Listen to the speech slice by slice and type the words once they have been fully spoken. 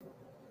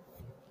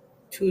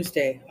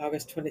Tuesday,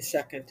 August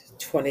 22nd,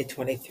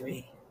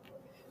 2023.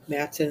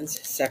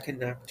 Matins, second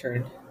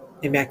Nocturn.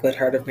 Immaculate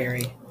Heart of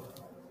Mary.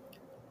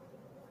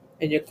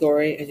 In your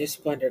glory and your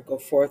splendor go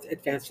forth,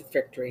 advance with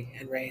victory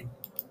and reign.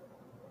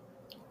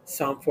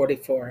 Psalm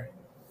 44.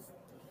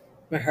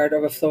 My heart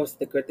overflows with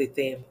the goodly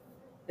theme.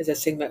 As I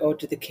sing my ode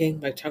to the King,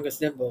 my tongue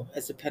is nimble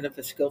as the pen of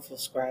a skillful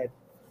scribe.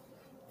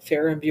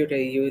 Fairer in beauty are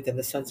you than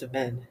the sons of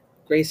men.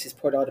 Grace is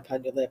poured out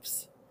upon your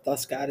lips.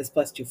 Thus God has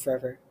blessed you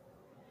forever.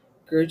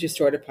 Gird your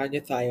sword upon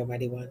your thigh, O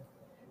mighty one,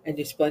 and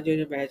your splendor and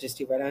your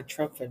majesty ride on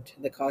triumphant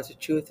in the cause of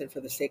truth and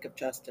for the sake of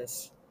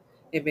justice.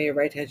 And may your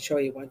right hand show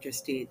you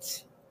wondrous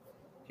deeds.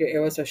 Your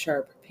arrows are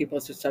sharp,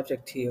 peoples are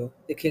subject to you,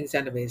 the king's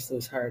enemies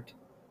lose heart.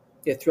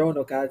 Your throne,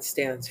 O God,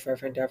 stands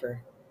forever and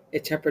ever. A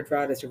tempered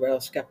rod is a royal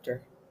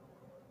scepter.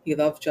 You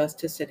love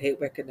justice and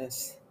hate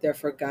wickedness.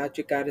 Therefore God,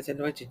 your God, has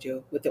anointed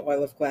you with the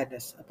oil of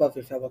gladness above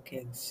your fellow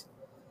kings.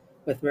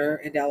 With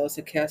myrrh and aloes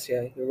and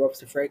cassia, your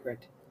robes are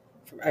fragrant.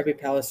 From ivory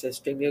palaces,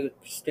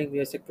 string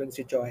music brings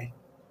you joy.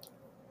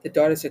 The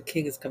daughters of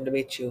kings come to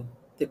meet you.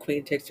 The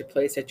queen takes her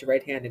place at your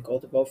right hand in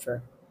gold of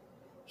Ophir.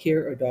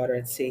 Hear, O daughter,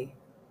 and see.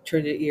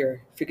 Turn your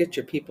ear. Forget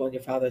your people and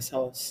your father's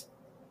house.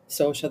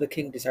 So shall the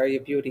king desire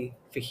your beauty,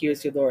 for he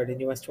is your Lord,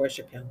 and you must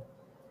worship him.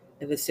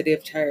 In the city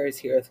of Tyre is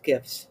he earth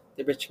gifts.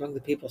 The rich among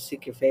the people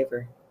seek your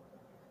favor.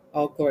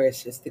 All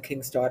glorious is the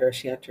king's daughter as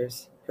she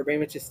enters. Her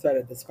raiment is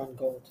threaded with spun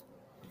gold.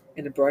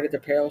 In embroidered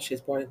apparel she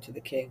is born into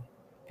the king.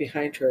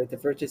 Behind her the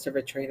virgins of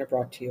her train are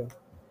brought to you.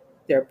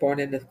 They are born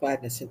in with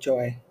gladness and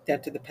joy, to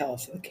enter the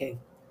palace of the king.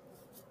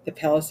 The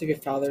palace of your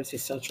fathers your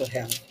son shall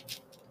have.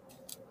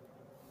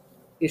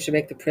 You shall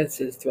make the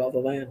princes through all the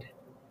land.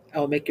 I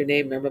will make your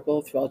name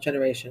memorable through all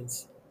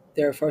generations.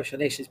 Therefore shall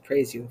nations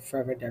praise you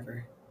forever and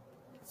ever.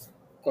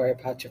 Gloria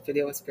Patri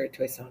Filio et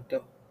Spiritui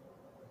Sancto.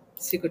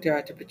 Sicut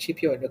erat in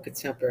principio et nunc et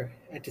semper,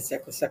 et in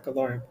saecula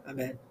saeculorum.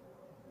 Amen.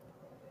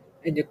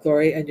 In your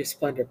glory and your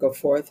splendor go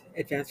forth,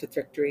 advance with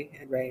victory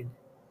and reign.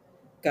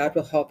 God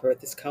will help her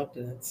with his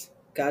countenance.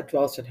 God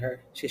dwells in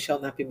her, she shall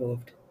not be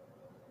moved.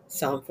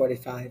 Psalm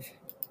 45.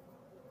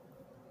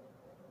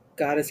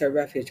 God is our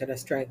refuge and our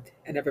strength,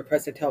 and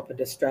ever-present help in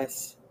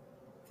distress.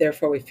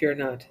 Therefore we fear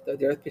not, though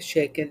the earth be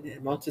shaken,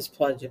 and mountains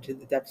plunge into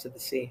the depths of the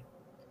sea,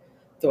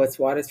 though its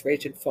waters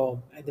rage and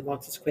foam, and the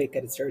mountains quake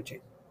at its urging.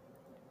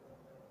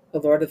 The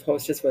Lord of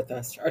hosts is with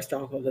us, our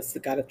stronghold is the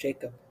God of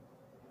Jacob.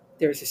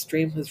 There is a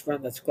stream whose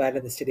run that's glad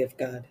in the city of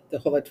God, the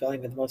holy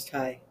dwelling of the Most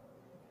High.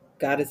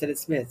 God is in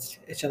its midst,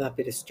 it shall not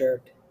be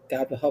disturbed.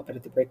 God will help it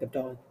at the break of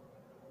dawn.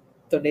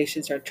 Though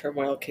nations are in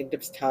turmoil,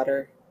 kingdoms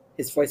totter,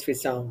 his voice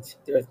resounds,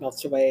 the earth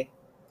melts away.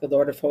 The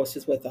Lord of hosts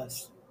is with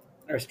us.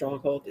 Our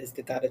stronghold is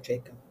the God of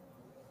Jacob.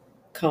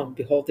 Come,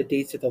 behold the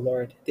deeds of the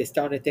Lord, the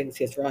astounding things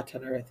he has wrought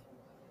on earth.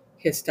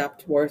 He has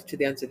stopped wars to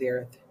the ends of the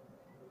earth.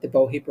 The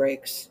bow he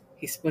breaks,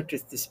 he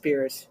splinters the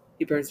spears,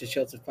 he burns the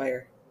shields of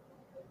fire.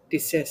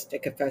 Desist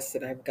and confess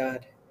that I am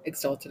God,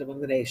 exalted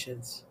among the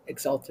nations,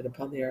 exalted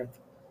upon the earth.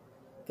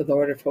 The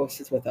Lord of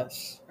hosts is with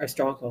us. Our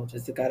stronghold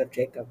is the God of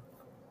Jacob.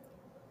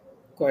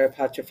 Gloria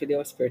Patri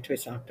Filio Spiritui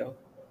Sancto.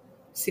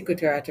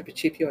 Sicut erat in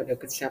principio et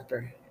nunc et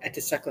semper, et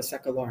in saecula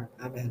saeculorum.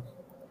 Amen.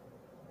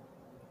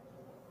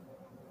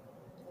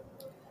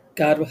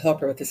 God will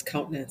help her with his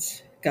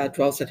countenance. God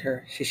dwells in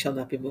her, she shall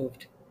not be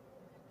moved.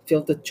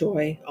 Filled with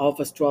joy, all of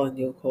us dwell in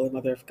you, Holy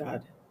Mother of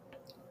God.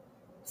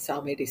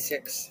 Psalm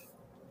 86.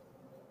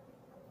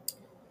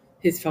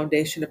 His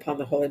foundation upon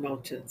the holy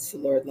mountains, the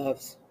Lord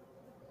loves.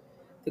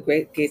 The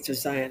great gates of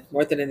Zion,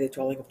 more than any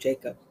dwelling of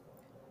Jacob.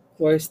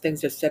 Glorious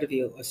things are said of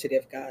you, O city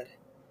of God.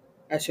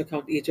 I shall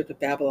count Egypt and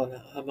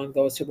Babylon among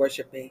those who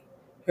worship me.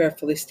 Here are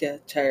Philistia,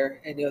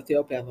 Tyre, and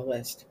Ethiopia on the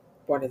list,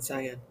 born in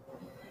Zion.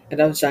 And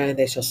of Zion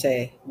they shall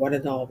say, one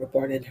and all were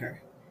born in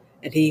her.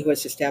 And he who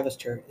has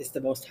established her is the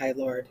Most High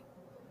Lord.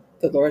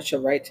 The Lord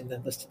shall write in the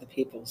list of the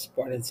peoples,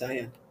 born in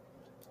Zion.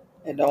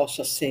 And all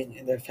shall sing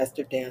in their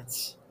festive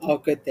dance. All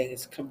good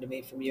things come to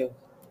me from you.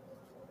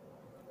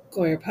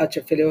 Gloria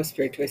Patri Filio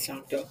Spiritui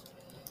Sancto.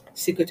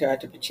 Sicut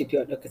erat in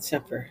principio et nunc et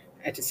semper,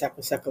 et in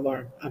saecula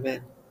saeculorum.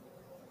 Amen.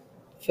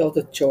 Filled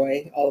with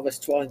joy, all of us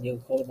dwell in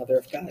you, Holy Mother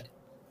of God.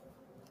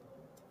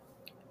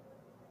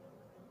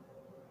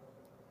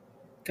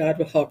 God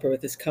will help her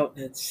with his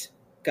countenance.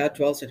 God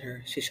dwells in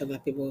her, she shall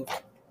not be moved.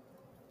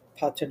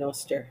 Pater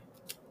Noster.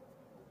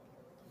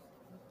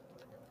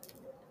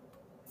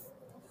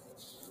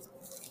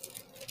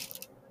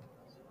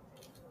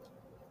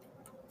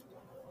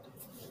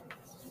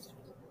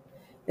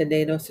 In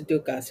ne nos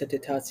educas in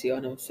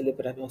tentationem, se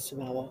libera nos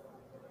malo.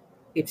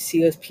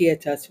 Ipsius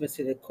pietas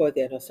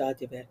misericordia nos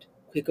adjuvet,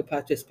 quico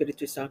Patri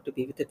Spiritus Sancto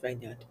vivit et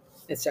regnat,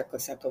 in saecula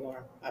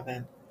saeculorum.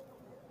 Amen.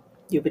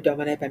 Iubi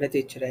Domine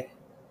benedicere,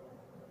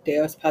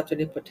 Deus Pater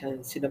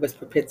Omnipotens, si nobis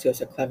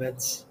propitios et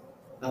clemens.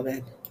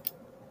 Amen.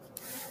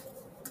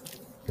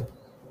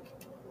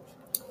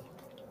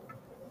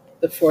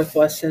 The fourth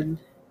lesson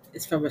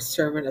is from a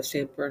sermon of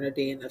St.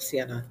 Bernardine of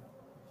Siena,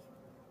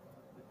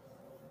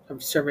 from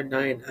Sermon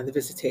 9 on the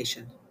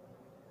Visitation.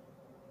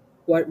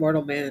 What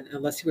mortal man,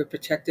 unless he were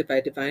protected by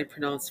a divine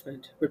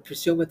pronouncement, would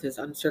presume with his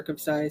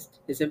uncircumcised,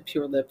 his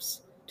impure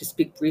lips, to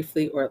speak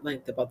briefly or at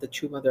length about the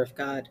true Mother of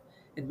God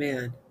and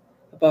man,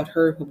 about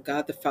her whom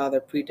God the Father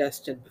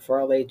predestined before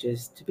all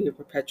ages to be a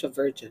perpetual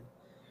virgin,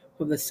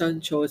 whom the Son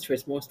chose for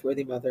his most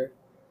worthy mother,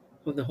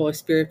 whom the Holy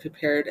Spirit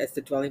prepared as the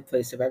dwelling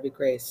place of every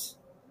grace?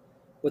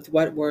 With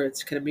what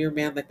words can a mere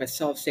man like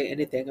myself say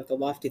anything of the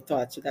lofty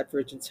thoughts of that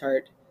virgin's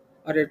heart,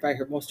 uttered by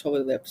her most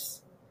holy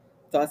lips,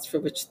 thoughts for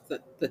which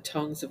the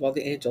tongues of all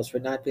the angels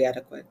would not be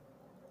adequate?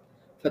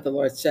 For the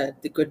Lord said,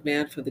 "The good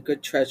man from the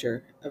good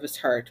treasure of his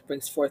heart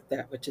brings forth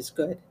that which is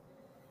good."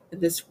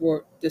 And this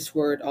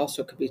word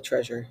also could be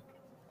treasure.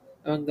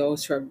 Among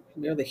those who are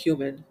merely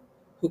human,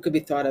 who could be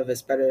thought of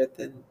as better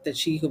than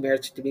she who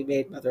merits to be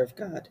made Mother of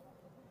God,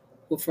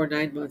 who for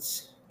 9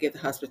 months gave the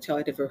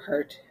hospitality of her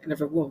heart and of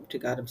her womb to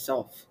God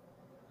Himself?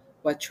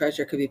 What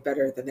treasure could be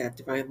better than that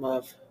divine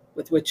love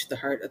with which the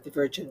heart of the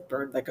Virgin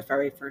burned like a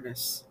fiery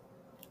furnace?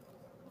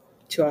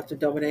 Tu autem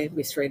Domine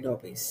misere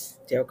nobis,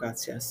 Deo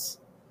gratias.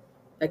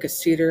 Like a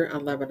cedar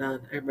on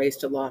Lebanon, I am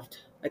raised aloft,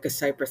 like a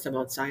cypress on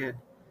Mount Zion.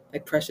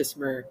 Like precious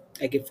myrrh,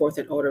 I give forth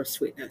an odor of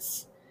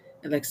sweetness,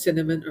 and like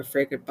cinnamon or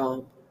fragrant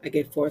balm, I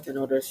gave forth an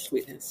odor of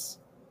sweetness.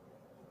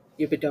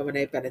 Ubi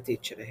Domine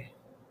benedicere.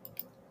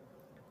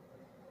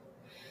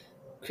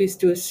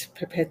 Christus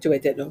perpetue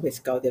et nobis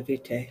gaudia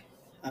vitae.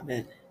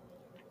 Amen.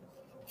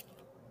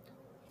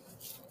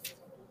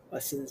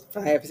 Lesson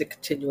 5 is a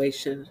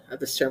continuation of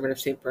the sermon of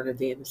St.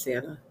 Bernardine of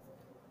Siena.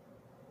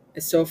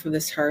 And so from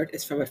this heart,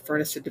 as from a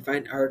furnace of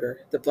divine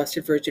ardor, the Blessed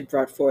Virgin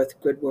brought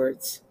forth good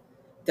words,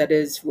 that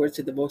is, words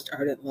of the most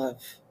ardent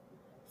love.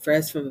 For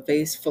as from a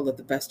vase full of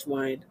the best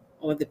wine,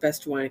 only the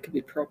best wine can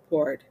be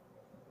poured,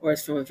 or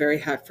as from a very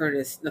hot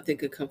furnace, nothing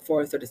can come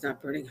forth that is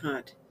not burning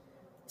hot,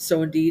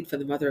 so indeed from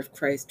the Mother of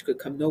Christ could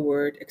come no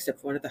word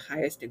except one of the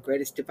highest and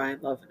greatest divine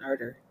love and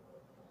ardor.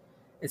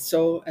 And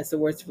so, as the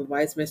words of a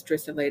wise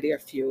mistress and lady are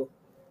few,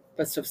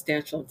 but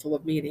substantial and full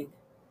of meaning,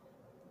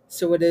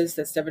 so it is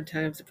that 7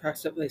 times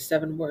approximately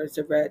 7 words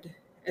are read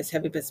as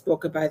having been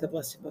spoken by the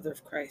Blessed Mother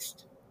of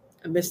Christ,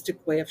 a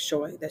mystic way of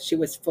showing that she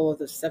was full of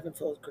the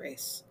sevenfold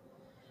grace.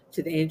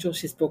 To the angel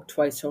she spoke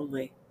twice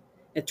only,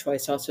 and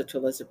twice also to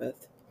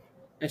Elizabeth.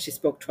 And she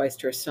spoke twice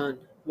to her son,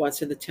 once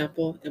in the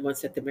temple and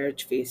once at the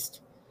marriage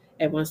feast,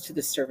 and once to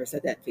the servants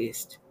at that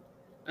feast.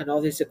 On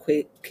all these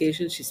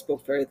occasions she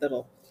spoke very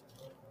little,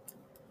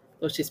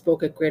 though she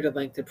spoke at greater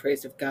length in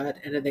praise of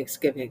God and in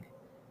thanksgiving.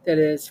 That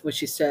is, when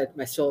she said,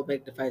 "My soul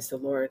magnifies the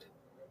Lord."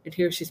 And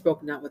here she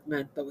spoke not with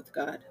men, but with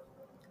God.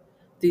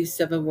 These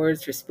 7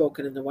 words were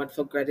spoken in the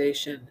wonderful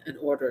gradation and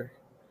order,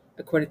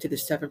 according to the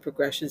 7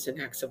 progressions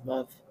and acts of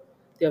love.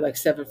 They are like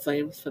 7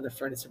 flames from the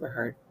furnace of her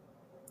heart.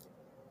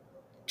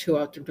 Tu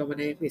autem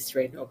Domine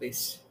misere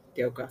nobis,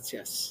 Deo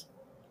gratias.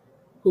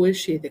 Who is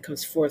she that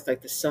comes forth like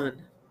the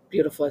sun,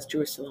 beautiful as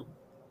Jerusalem?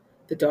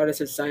 The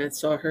daughters of Zion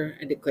saw her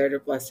and declared her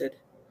blessed,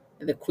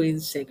 and the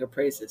queens sang her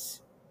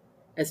praises.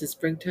 As in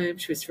springtime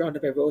she was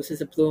surrounded by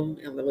roses in bloom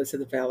and lilies of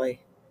the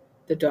valley.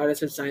 The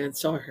daughters of Zion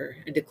saw her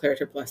and declared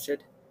her blessed,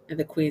 and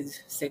the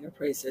queens sang her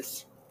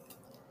praises.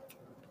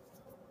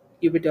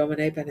 Ubi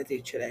Domine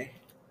benedicere.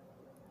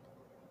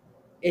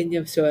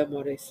 Ignum sua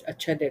amoris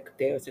accendit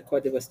Deus in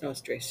cordibus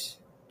nostris.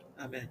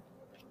 Amen.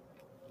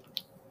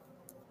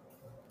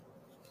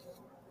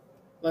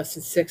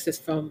 Lesson 6 is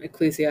from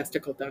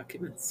Ecclesiastical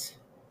Documents.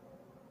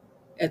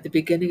 At the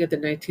beginning of the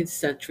 19th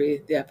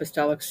century, the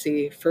Apostolic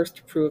See first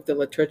approved the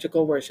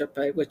liturgical worship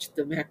by which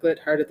the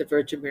Immaculate Heart of the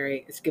Virgin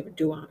Mary is given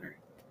due honor.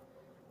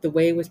 The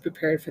way was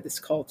prepared for this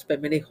cult by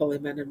many holy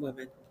men and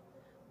women.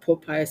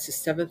 Pope Pius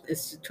VII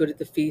instituted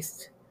the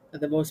feast of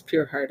the Most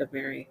Pure Heart of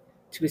Mary,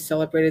 to be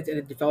celebrated in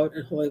a devout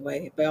and holy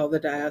way by all the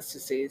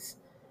dioceses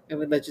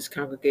and religious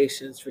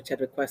congregations which had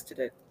requested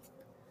it.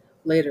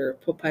 Later,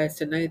 Pope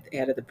Pius IX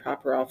added the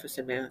proper office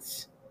in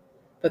Mass.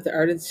 But the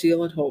ardent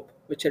zeal and hope,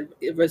 which had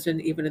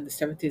arisen even in the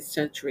 17th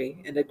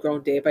century and had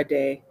grown day by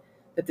day,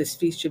 that this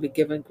feast should be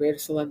given greater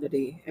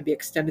solemnity and be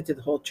extended to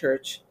the whole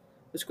Church,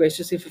 was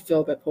graciously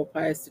fulfilled by Pope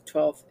Pius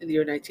XII in the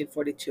year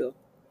 1942,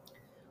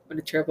 when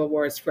a terrible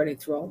war is spreading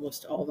through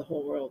almost all the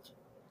whole world.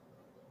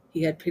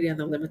 He had pity on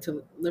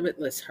the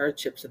limitless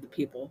hardships of the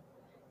people,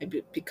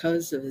 and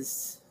because of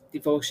his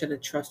devotion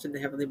and trust in the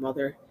Heavenly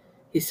Mother,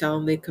 he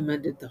solemnly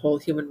commended the whole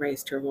human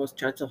race to her most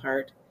gentle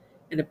heart,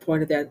 and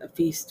appointed that a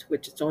feast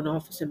which its own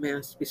office and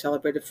Mass be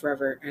celebrated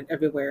forever and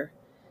everywhere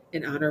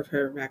in honor of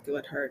her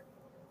Immaculate Heart.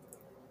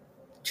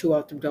 Tu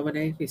autem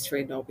Domine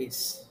misere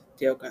nobis,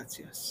 Deo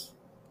gratias.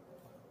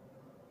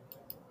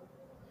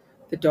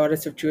 The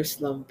daughters of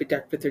Jerusalem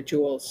bedecked with their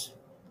jewels.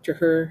 To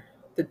her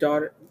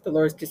the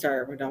Lord's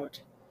desire went out.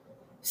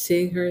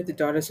 Seeing her, the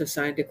daughters of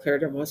Zion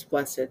declared her most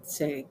blessed,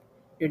 saying,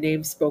 "Your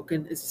name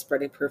spoken is a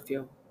spreading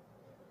perfume."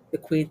 The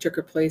queen took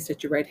her place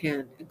at your right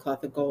hand in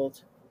cloth of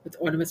gold, with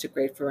ornaments of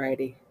great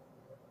variety.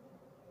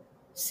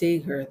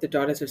 Seeing her, the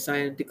daughters of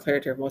Zion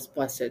declared her most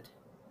blessed.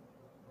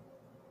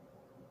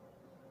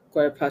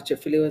 Gloria Patri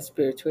Filio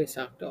Spiritui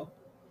Sancto.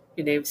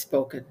 Your name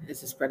spoken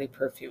is a spreading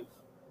perfume.